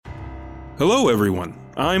Hello everyone,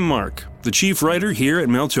 I'm Mark, the chief writer here at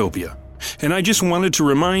Maeltopia, and I just wanted to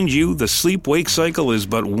remind you the sleep-wake cycle is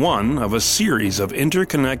but one of a series of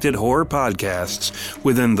interconnected horror podcasts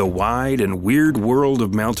within the wide and weird world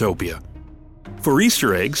of Maeltopia. For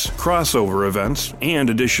Easter eggs, crossover events, and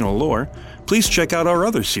additional lore, please check out our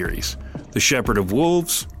other series, The Shepherd of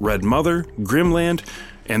Wolves, Red Mother, Grimland,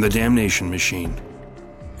 and The Damnation Machine.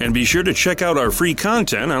 And be sure to check out our free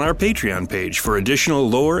content on our Patreon page for additional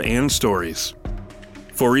lore and stories.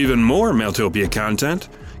 For even more Maeltopia content,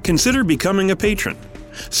 consider becoming a patron.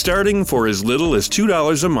 Starting for as little as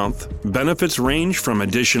 $2 a month, benefits range from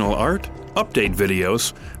additional art, update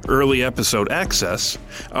videos, early episode access,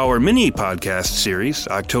 our mini-podcast series,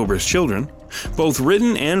 October's Children, both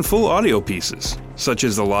written and full audio pieces, such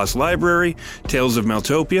as The Lost Library, Tales of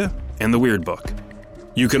Maeltopia, and The Weird Book.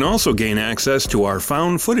 You can also gain access to our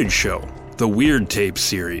found footage show, the Weird Tapes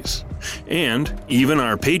series, and even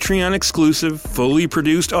our Patreon-exclusive, fully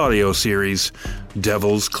produced audio series,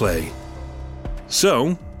 Devil's Clay.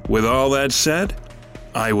 So, with all that said,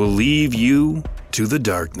 I will leave you to the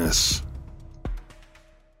darkness.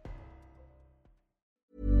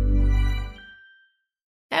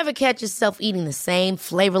 Ever catch yourself eating the same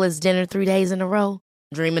flavorless dinner 3 days in a row?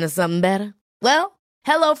 Dreaming of something better? Well,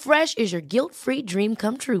 HelloFresh is your guilt-free dream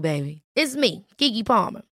come true, baby. It's me, Keke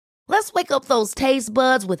Palmer. Let's wake up those taste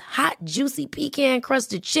buds with hot, juicy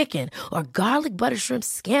pecan-crusted chicken or garlic butter shrimp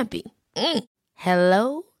scampi.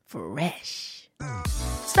 Hello Fresh.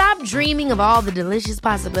 Stop dreaming of all the delicious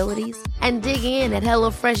possibilities and dig in at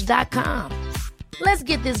HelloFresh.com. Let's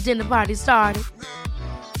get this dinner party started.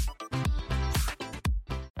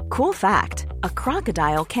 Cool fact, a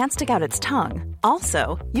crocodile can't stick out its tongue.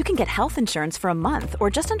 Also, you can get health insurance for a month or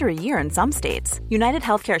just under a year in some states. United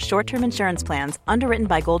Healthcare short-term insurance plans, underwritten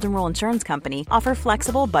by Golden Rule Insurance Company, offer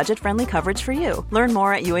flexible, budget-friendly coverage for you. Learn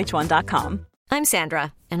more at UH1.com. I'm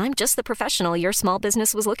Sandra, and I'm just the professional your small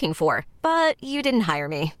business was looking for. But you didn't hire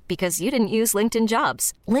me because you didn't use LinkedIn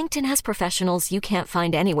Jobs. LinkedIn has professionals you can't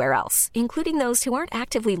find anywhere else, including those who aren't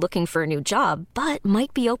actively looking for a new job, but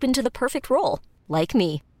might be open to the perfect role, like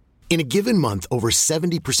me. In a given month, over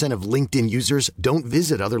 70% of LinkedIn users don't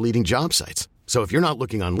visit other leading job sites. So if you're not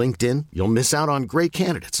looking on LinkedIn, you'll miss out on great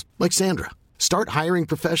candidates like Sandra. Start hiring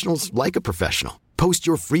professionals like a professional. Post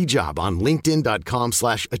your free job on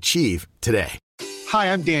linkedin.com/achieve today.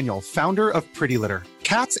 Hi, I'm Daniel, founder of Pretty Litter.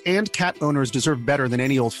 Cats and cat owners deserve better than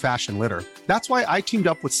any old-fashioned litter. That's why I teamed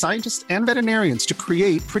up with scientists and veterinarians to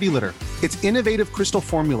create Pretty Litter. Its innovative crystal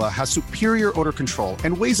formula has superior odor control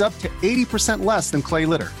and weighs up to 80% less than clay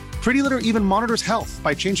litter. Pretty Litter even monitors health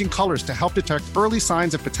by changing colors to help detect early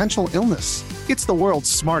signs of potential illness. It's the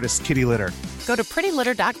world's smartest kitty litter. Go to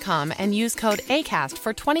prettylitter.com and use code ACAST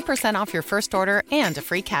for 20% off your first order and a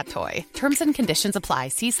free cat toy. Terms and conditions apply.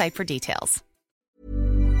 See site for details.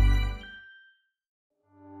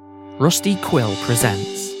 Rusty Quill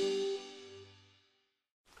presents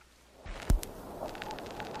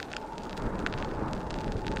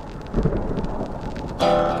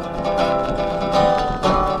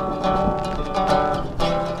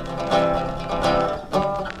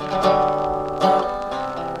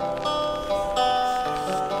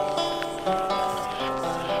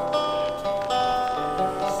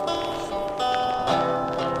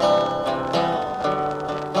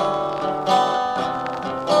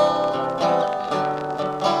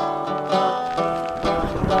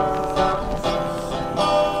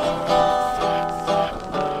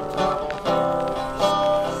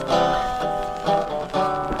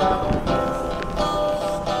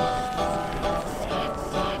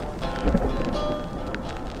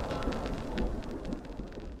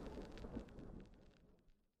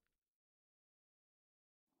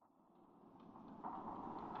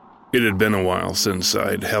It had been a while since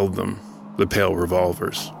I'd held them, the pale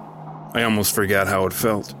revolvers. I almost forgot how it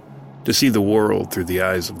felt, to see the world through the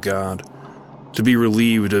eyes of God, to be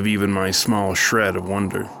relieved of even my small shred of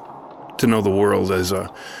wonder, to know the world as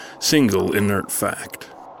a single inert fact.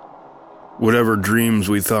 Whatever dreams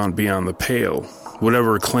we thought beyond the pale,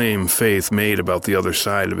 whatever claim faith made about the other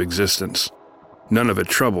side of existence, none of it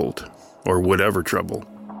troubled, or would ever trouble,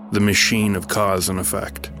 the machine of cause and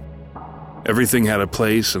effect. Everything had a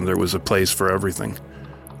place, and there was a place for everything,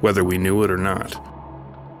 whether we knew it or not.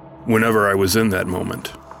 Whenever I was in that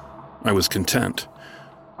moment, I was content.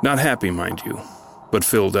 Not happy, mind you, but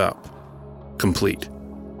filled up, complete.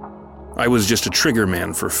 I was just a trigger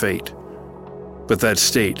man for fate. But that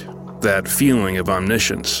state, that feeling of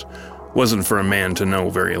omniscience, wasn't for a man to know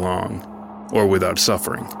very long, or without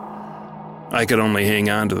suffering. I could only hang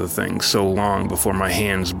on to the thing so long before my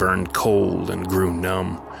hands burned cold and grew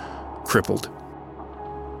numb, crippled.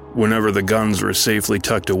 Whenever the guns were safely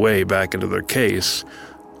tucked away back into their case,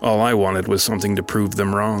 all I wanted was something to prove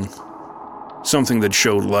them wrong. Something that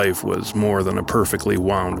showed life was more than a perfectly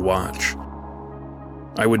wound watch.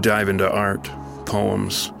 I would dive into art,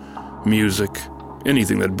 poems, music,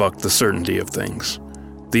 anything that bucked the certainty of things,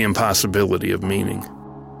 the impossibility of meaning.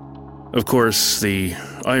 Of course, the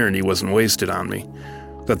irony wasn't wasted on me,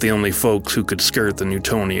 that the only folks who could skirt the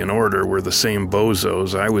Newtonian order were the same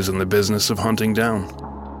bozos I was in the business of hunting down.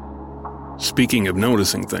 Speaking of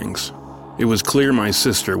noticing things, it was clear my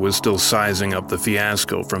sister was still sizing up the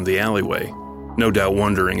fiasco from the alleyway, no doubt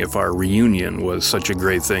wondering if our reunion was such a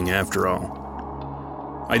great thing after all.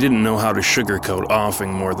 I didn't know how to sugarcoat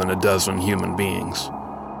offing more than a dozen human beings.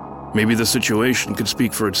 Maybe the situation could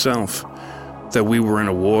speak for itself, that we were in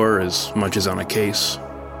a war as much as on a case.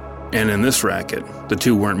 And in this racket, the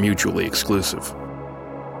two weren't mutually exclusive.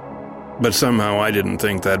 But somehow I didn't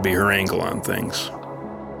think that'd be her angle on things.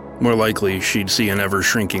 More likely, she'd see an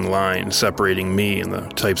ever-shrinking line separating me and the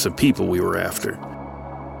types of people we were after.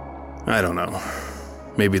 I don't know.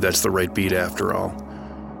 Maybe that's the right beat after all.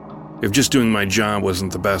 If just doing my job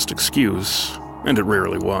wasn't the best excuse, and it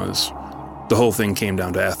rarely was, the whole thing came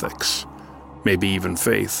down to ethics, maybe even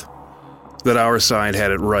faith. That our side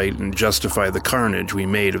had it right and justified the carnage we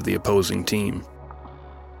made of the opposing team.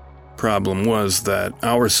 Problem was that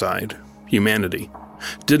our side, humanity,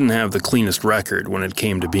 didn't have the cleanest record when it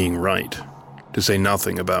came to being right, to say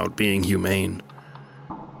nothing about being humane.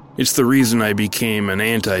 It's the reason I became an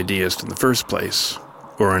anti-deist in the first place,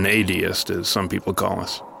 or an adeist as some people call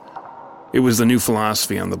us. It was the new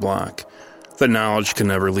philosophy on the block, that knowledge can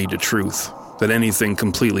never lead to truth, that anything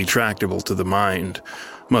completely tractable to the mind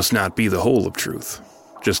must not be the whole of truth,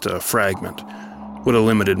 just a fragment, what a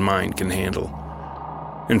limited mind can handle.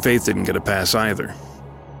 And faith didn't get a pass either.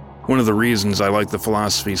 One of the reasons I liked the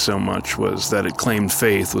philosophy so much was that it claimed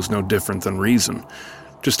faith was no different than reason,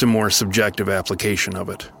 just a more subjective application of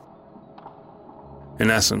it. In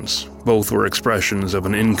essence, both were expressions of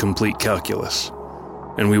an incomplete calculus,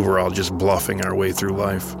 and we were all just bluffing our way through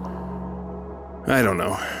life. I don't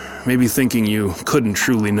know. Maybe thinking you couldn't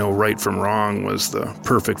truly know right from wrong was the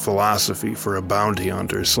perfect philosophy for a bounty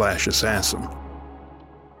hunter/assassin.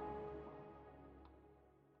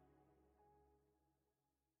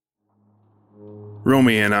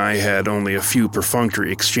 Romy and I had only a few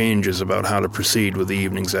perfunctory exchanges about how to proceed with the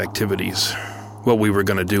evening's activities, what we were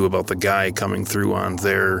going to do about the guy coming through on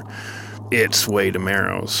its way to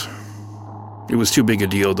Marrow's. It was too big a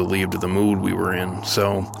deal to leave to the mood we were in,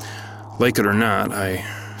 so, like it or not, I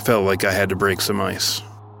felt like I had to break some ice.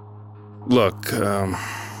 Look,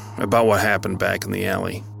 about what happened back in the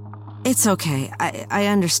alley. It's okay. I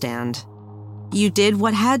understand. You did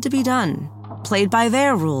what had to be done. Played by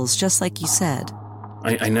their rules, just like you said.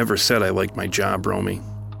 I never said I liked my job, Romy.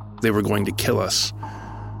 They were going to kill us.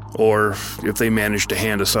 Or, if they managed to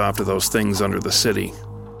hand us off to those things under the city,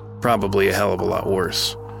 probably a hell of a lot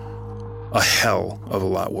worse. A hell of a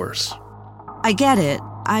lot worse. I get it.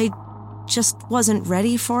 I just wasn't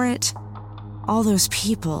ready for it. All those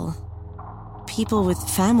people. People with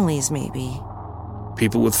families, maybe.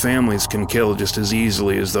 People with families can kill just as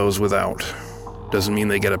easily as those without. Doesn't mean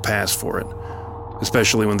they get a pass for it.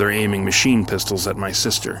 Especially when they're aiming machine pistols at my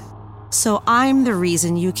sister. So I'm the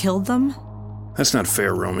reason you killed them? That's not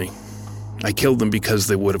fair, Romy. I killed them because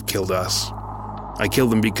they would have killed us. I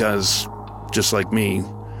killed them because, just like me,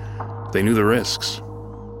 they knew the risks.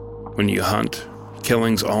 When you hunt,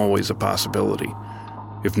 killing's always a possibility,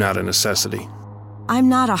 if not a necessity. I'm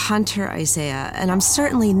not a hunter, Isaiah, and I'm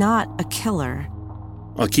certainly not a killer.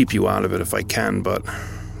 I'll keep you out of it if I can, but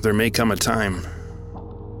there may come a time.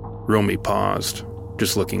 Romy paused,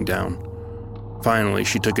 just looking down. Finally,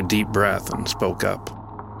 she took a deep breath and spoke up.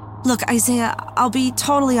 Look, Isaiah, I'll be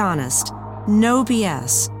totally honest. No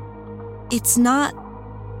BS. It's not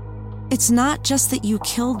just that you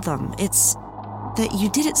killed them. It's that you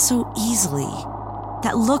did it so easily.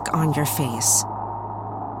 That look on your face.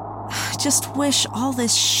 I just wish all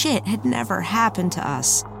this shit had never happened to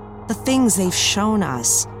us. The things they've shown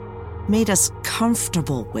us, made us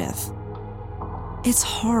comfortable with. It's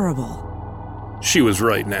horrible. She was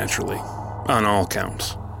right, naturally, on all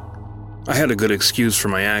counts. I had a good excuse for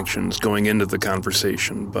my actions going into the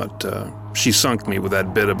conversation, but she sunk me with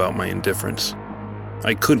that bit about my indifference.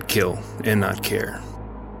 I could kill and not care.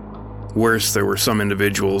 Worse, there were some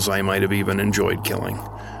individuals I might have even enjoyed killing,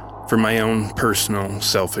 for my own personal,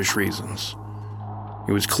 selfish reasons.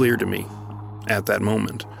 It was clear to me, at that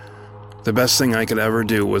moment, the best thing I could ever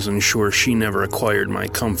do was ensure she never acquired my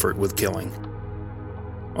comfort with killing.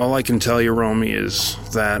 All I can tell you, Romy, is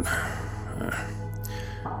that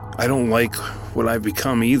I don't like what I've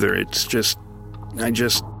become either. It's just...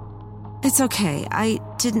 It's okay. I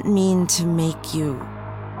didn't mean to make you...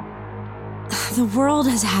 The world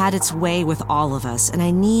has had its way with all of us, and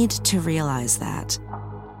I need to realize that.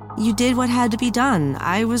 You did what had to be done.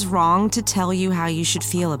 I was wrong to tell you how you should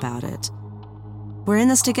feel about it. We're in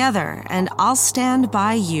this together, and I'll stand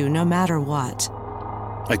by you no matter what.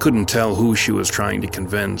 I couldn't tell who she was trying to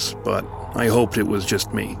convince, but I hoped it was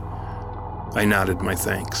just me. I nodded my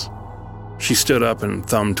thanks. She stood up and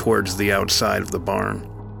thumbed towards the outside of the barn.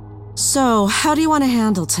 So, how do you want to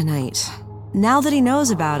handle tonight? Now that he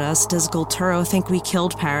knows about us, does Gulturo think we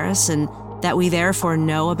killed Paris and that we therefore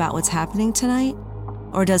know about what's happening tonight?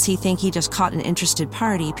 Or does he think he just caught an interested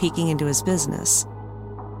party peeking into his business?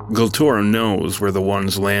 Gulturo knows we're the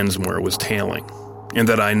ones Lansmore was tailing, and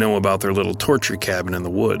that I know about their little torture cabin in the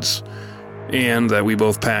woods, and that we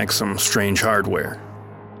both pack some strange hardware.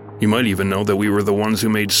 He might even know that we were the ones who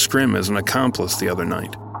made Scrim as an accomplice the other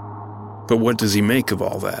night. But what does he make of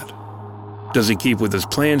all that? Does he keep with his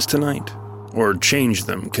plans tonight, or change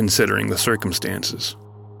them considering the circumstances?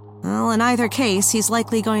 Well, in either case, he's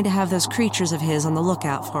likely going to have those creatures of his on the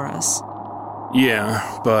lookout for us.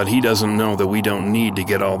 Yeah, but he doesn't know that we don't need to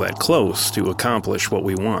get all that close to accomplish what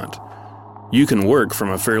we want. You can work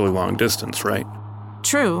from a fairly long distance, right?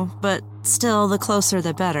 True, but still, the closer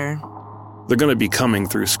the better. They're going to be coming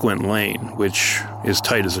through Squint Lane, which is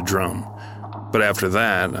tight as a drum. But after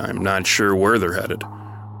that, I'm not sure where they're headed.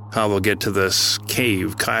 How they'll get to this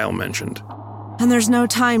cave Kyle mentioned. And there's no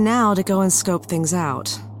time now to go and scope things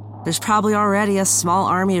out. There's probably already a small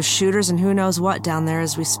army of shooters and who knows what down there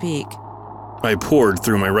as we speak. I pored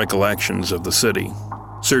through my recollections of the city,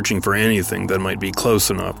 searching for anything that might be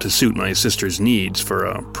close enough to suit my sister's needs for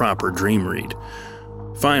a proper dream read.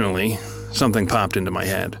 Finally, something popped into my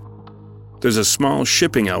head. There's a small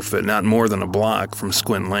shipping outfit not more than a block from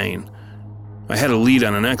Squint Lane. I had a lead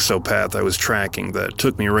on an exopath I was tracking that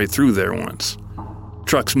took me right through there once.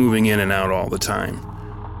 Trucks moving in and out all the time.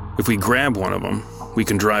 If we grab one of them, we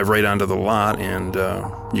can drive right onto the lot and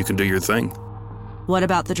you can do your thing. What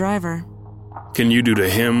about the driver? Can you do to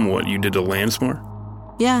him what you did to Lansmore?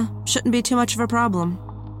 Yeah, shouldn't be too much of a problem.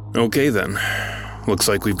 Okay then. Looks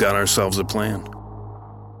like we've got ourselves a plan.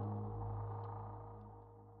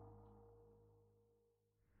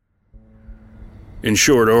 In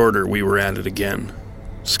short order, we were at it again,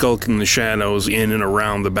 skulking the shadows in and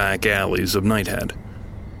around the back alleys of Nighthead,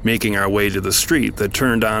 making our way to the street that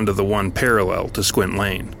turned onto the one parallel to Squint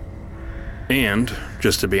Lane. And,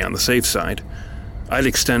 just to be on the safe side, I'd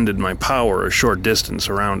extended my power a short distance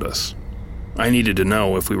around us. I needed to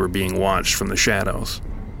know if we were being watched from the shadows.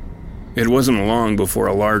 It wasn't long before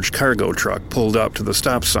a large cargo truck pulled up to the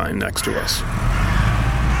stop sign next to us.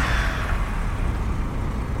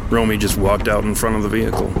 Romy just walked out in front of the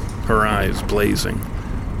vehicle, her eyes blazing.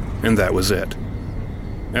 And that was it.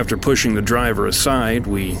 After pushing the driver aside,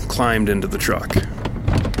 we climbed into the truck.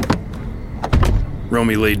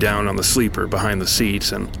 Romy laid down on the sleeper behind the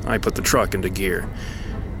seats, and I put the truck into gear.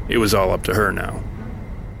 It was all up to her now.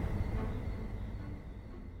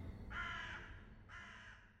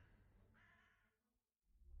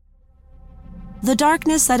 The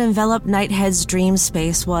darkness that enveloped Nighthead's dream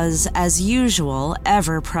space was, as usual,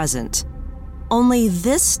 ever present. Only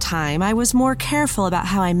this time I was more careful about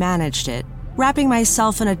how I managed it, wrapping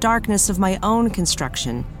myself in a darkness of my own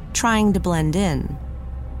construction, trying to blend in.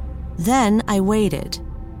 Then I waited,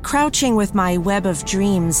 crouching with my web of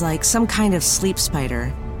dreams like some kind of sleep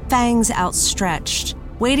spider, fangs outstretched,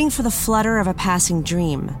 waiting for the flutter of a passing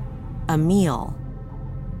dream, a meal.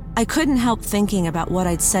 I couldn't help thinking about what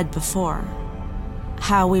I'd said before.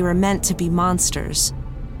 How we were meant to be monsters.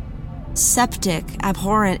 Septic,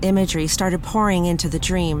 abhorrent imagery started pouring into the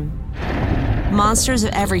dream. Monsters of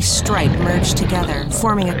every stripe merged together,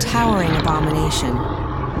 forming a towering abomination,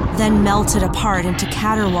 then melted apart into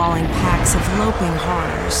caterwauling packs of loping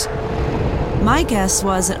horrors. My guess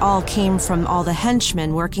was it all came from all the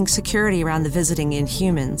henchmen working security around the visiting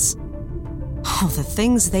Inhumans. Oh, the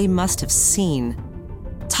things they must have seen.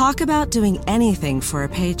 Talk about doing anything for a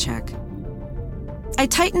paycheck. I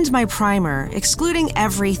tightened my primer, excluding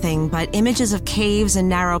everything but images of caves and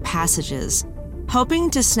narrow passages, hoping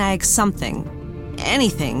to snag something,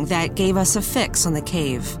 anything that gave us a fix on the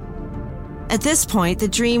cave. At this point, the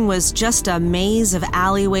dream was just a maze of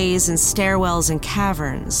alleyways and stairwells and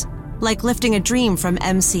caverns, like lifting a dream from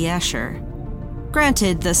M.C. Escher.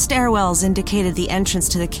 Granted, the stairwells indicated the entrance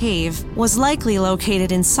to the cave was likely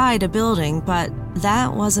located inside a building, but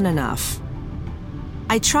that wasn't enough.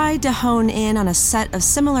 I tried to hone in on a set of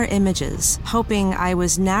similar images, hoping I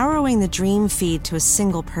was narrowing the dream feed to a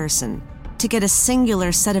single person, to get a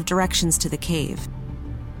singular set of directions to the cave.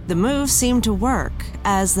 The move seemed to work,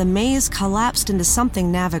 as the maze collapsed into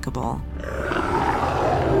something navigable.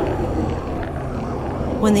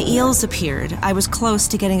 When the eels appeared, I was close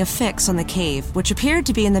to getting a fix on the cave, which appeared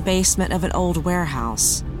to be in the basement of an old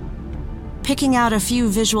warehouse. Picking out a few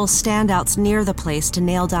visual standouts near the place to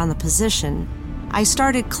nail down the position, I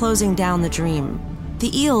started closing down the dream.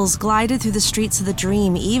 The eels glided through the streets of the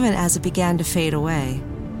dream even as it began to fade away.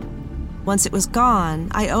 Once it was gone,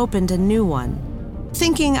 I opened a new one,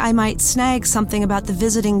 thinking I might snag something about the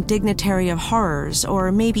visiting dignitary of horrors,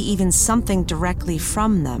 or maybe even something directly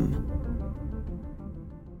from them.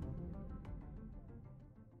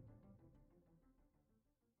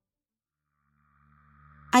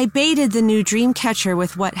 I baited the new dream catcher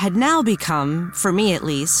with what had now become, for me at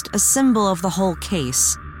least, a symbol of the whole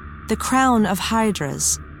case, the crown of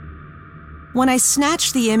hydras. When I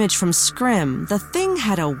snatched the image from Scrim, the thing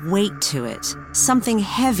had a weight to it, something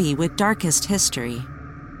heavy with darkest history.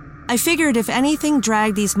 I figured if anything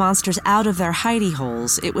dragged these monsters out of their hidey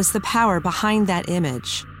holes, it was the power behind that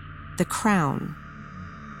image, the crown.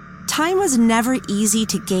 Time was never easy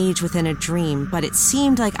to gauge within a dream, but it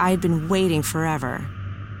seemed like I'd been waiting forever.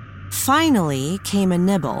 Finally came a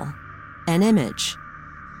nibble, an image.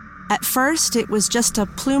 At first, it was just a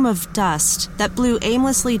plume of dust that blew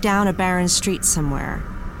aimlessly down a barren street somewhere.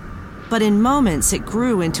 But in moments, it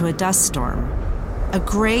grew into a dust storm, a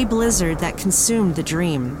gray blizzard that consumed the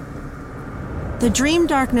dream. The dream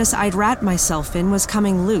darkness I'd wrapped myself in was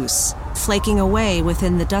coming loose, flaking away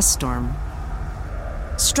within the dust storm.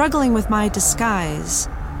 Struggling with my disguise,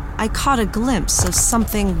 I caught a glimpse of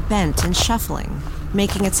something bent and shuffling,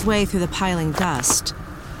 making its way through the piling dust.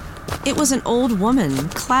 It was an old woman,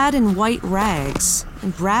 clad in white rags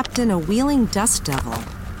and wrapped in a wheeling dust devil.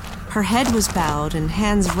 Her head was bowed and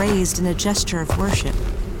hands raised in a gesture of worship.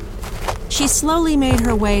 She slowly made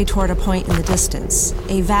her way toward a point in the distance,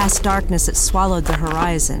 a vast darkness that swallowed the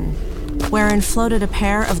horizon, wherein floated a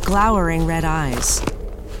pair of glowering red eyes.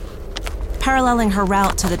 Paralleling her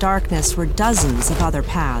route to the darkness were dozens of other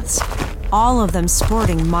paths, all of them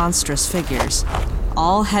sporting monstrous figures,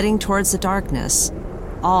 all heading towards the darkness,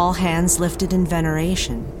 all hands lifted in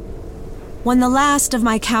veneration. When the last of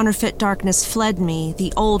my counterfeit darkness fled me,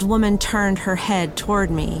 the old woman turned her head toward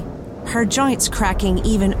me, her joints cracking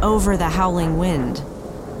even over the howling wind.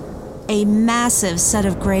 A massive set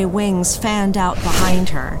of gray wings fanned out behind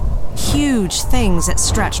her, huge things that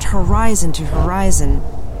stretched horizon to horizon,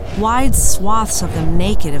 wide swaths of them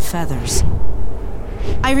naked of feathers.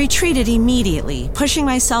 I retreated immediately, pushing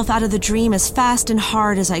myself out of the dream as fast and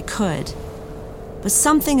hard as I could. But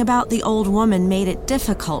something about the old woman made it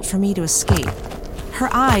difficult for me to escape. Her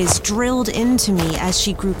eyes drilled into me as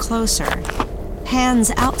she grew closer,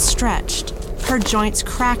 hands outstretched, her joints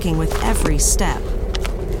cracking with every step.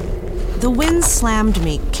 The wind slammed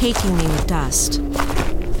me, caking me with dust.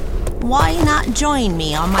 Why not join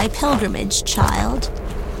me on my pilgrimage, child?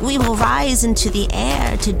 We will rise into the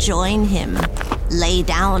air to join him, lay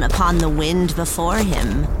down upon the wind before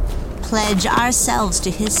him, pledge ourselves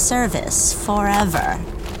to his service forever.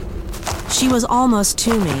 She was almost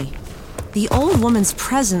to me. The old woman's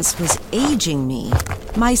presence was aging me,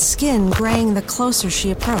 my skin graying the closer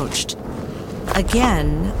she approached.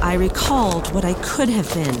 Again, I recalled what I could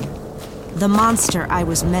have been, the monster I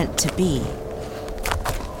was meant to be.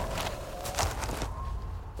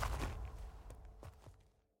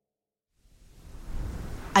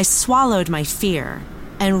 I swallowed my fear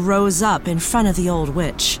and rose up in front of the old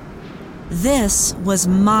witch. This was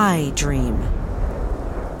my dream.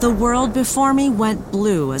 The world before me went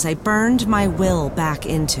blue as I burned my will back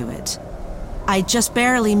into it. I just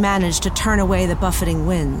barely managed to turn away the buffeting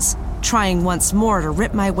winds, trying once more to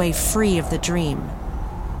rip my way free of the dream.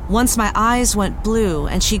 Once my eyes went blue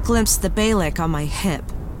and she glimpsed the Balak on my hip,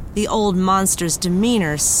 the old monster's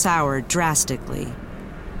demeanor soured drastically.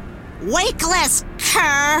 Wakeless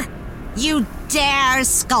cur! You dare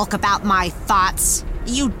skulk about my thoughts!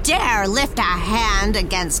 You dare lift a hand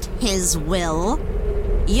against his will!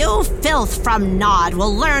 You filth from Nod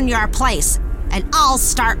will learn your place, and I'll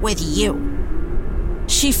start with you.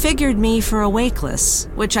 She figured me for a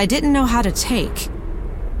wakeless, which I didn't know how to take.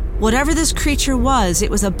 Whatever this creature was, it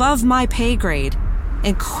was above my pay grade,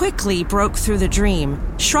 and quickly broke through the dream,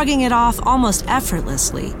 shrugging it off almost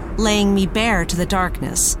effortlessly, laying me bare to the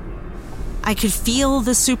darkness. I could feel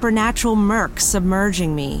the supernatural murk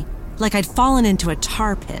submerging me, like I'd fallen into a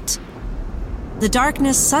tar pit. The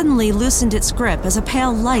darkness suddenly loosened its grip as a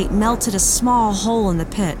pale light melted a small hole in the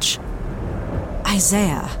pitch.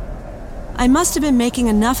 Isaiah. I must have been making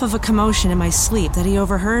enough of a commotion in my sleep that he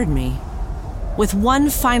overheard me. With one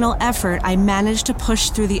final effort, I managed to push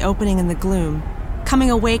through the opening in the gloom, coming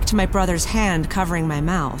awake to my brother's hand covering my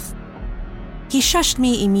mouth. He shushed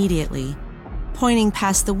me immediately, pointing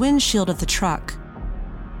past the windshield of the truck.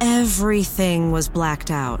 Everything was blacked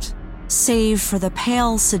out, save for the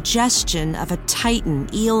pale suggestion of a titan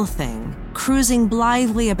eel thing cruising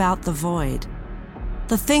blithely about the void.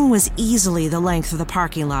 The thing was easily the length of the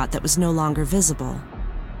parking lot that was no longer visible.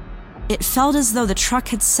 It felt as though the truck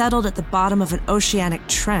had settled at the bottom of an oceanic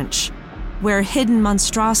trench, where hidden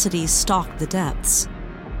monstrosities stalked the depths.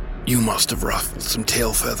 You must have ruffled some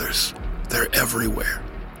tail feathers. They're everywhere.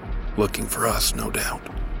 Looking for us, no doubt.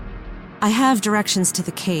 I have directions to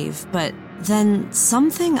the cave, but then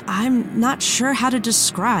something I'm not sure how to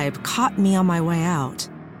describe caught me on my way out.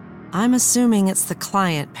 I'm assuming it's the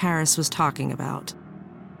client Paris was talking about.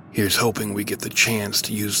 Here's hoping we get the chance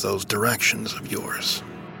to use those directions of yours.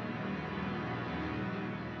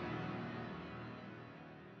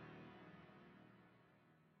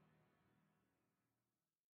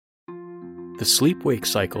 The Sleep-Wake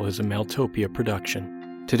Cycle is a Maeltopia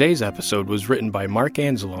production. Today's episode was written by Mark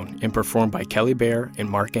Anzalone and performed by Kelly Baer and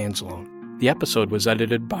Mark Anzalone. The episode was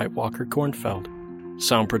edited by Walker Kornfeld.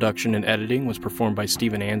 Sound production and editing was performed by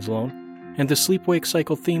Steven Anzalone, and the Sleep-Wake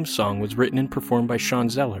Cycle theme song was written and performed by Sean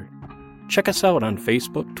Zeller. Check us out on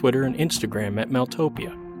Facebook, Twitter, and Instagram at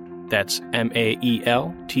Maeltopia. That's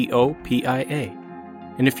Maeltopia.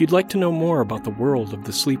 And if you'd like to know more about the world of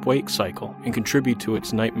the Sleep-Wake Cycle and contribute to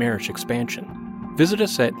its nightmarish expansion, visit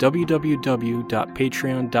us at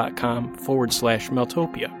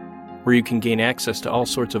www.patreon.com/Maeltopia, where you can gain access to all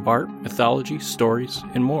sorts of art, mythology, stories,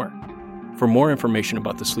 and more. For more information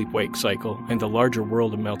about the Sleep-Wake Cycle and the larger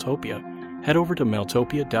world of Maeltopia, head over to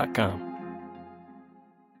Maeltopia.com.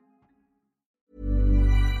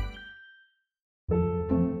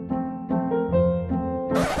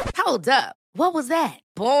 Hold up. What was that?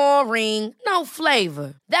 Boring. No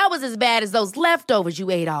flavor. That was as bad as those leftovers you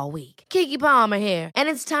ate all week. Keke Palmer here, and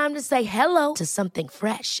it's time to say hello to something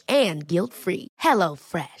fresh and guilt-free. Hello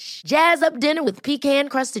Fresh. Jazz up dinner with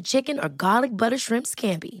pecan-crusted chicken or garlic butter shrimp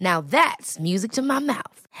scampi. Now that's music to my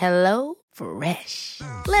mouth. Hello Fresh.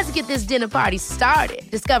 Let's get this dinner party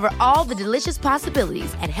started. Discover all the delicious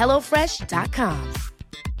possibilities at HelloFresh.com.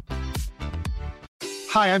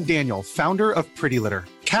 Hi, I'm Daniel, founder of Pretty Litter.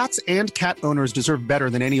 Cats and cat owners deserve better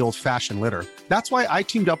than any old-fashioned litter. That's why I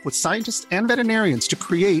teamed up with scientists and veterinarians to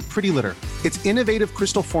create Pretty Litter. Its innovative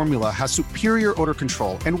crystal formula has superior odor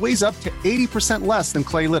control and weighs up to 80% less than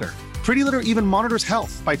clay litter. Pretty Litter even monitors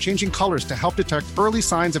health by changing colors to help detect early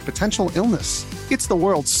signs of potential illness. It's the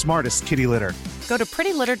world's smartest kitty litter. Go to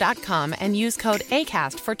prettylitter.com and use code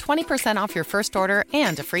ACAST for 20% off your first order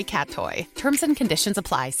and a free cat toy. Terms and conditions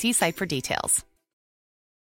apply. See site for details.